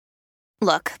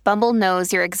Look, Bumble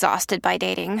knows you're exhausted by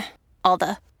dating. All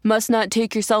the must not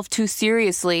take yourself too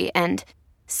seriously and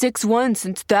 6'1"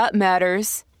 since that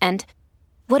matters. And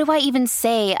what do I even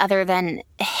say other than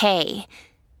hey?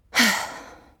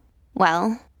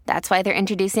 Well, that's why they're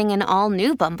introducing an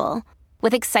all-new Bumble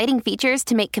with exciting features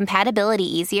to make compatibility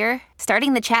easier,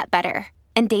 starting the chat better,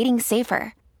 and dating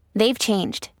safer. They've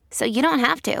changed, so you don't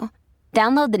have to.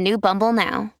 Download the new Bumble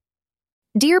now.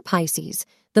 Dear Pisces,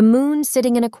 the moon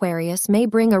sitting in Aquarius may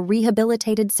bring a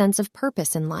rehabilitated sense of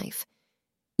purpose in life.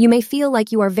 You may feel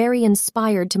like you are very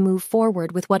inspired to move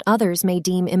forward with what others may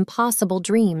deem impossible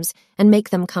dreams and make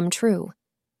them come true.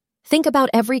 Think about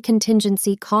every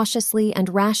contingency cautiously and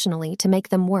rationally to make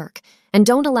them work, and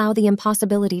don't allow the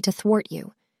impossibility to thwart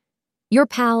you. Your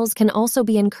pals can also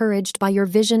be encouraged by your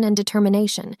vision and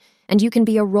determination, and you can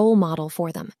be a role model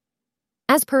for them.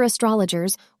 As per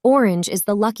astrologers, orange is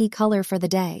the lucky color for the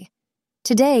day.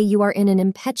 Today, you are in an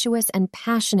impetuous and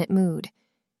passionate mood.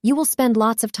 You will spend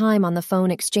lots of time on the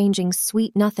phone exchanging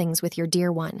sweet nothings with your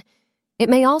dear one. It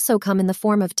may also come in the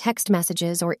form of text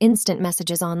messages or instant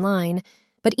messages online,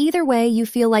 but either way, you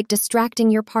feel like distracting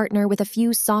your partner with a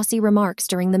few saucy remarks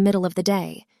during the middle of the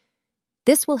day.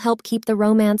 This will help keep the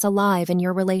romance alive in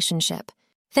your relationship.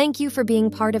 Thank you for being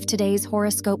part of today's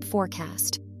horoscope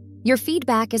forecast. Your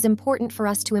feedback is important for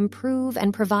us to improve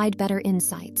and provide better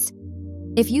insights.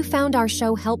 If you found our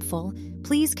show helpful,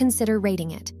 please consider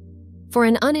rating it. For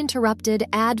an uninterrupted,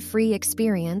 ad-free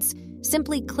experience,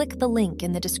 simply click the link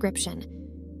in the description.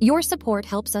 Your support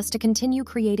helps us to continue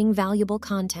creating valuable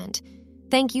content.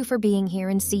 Thank you for being here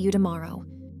and see you tomorrow.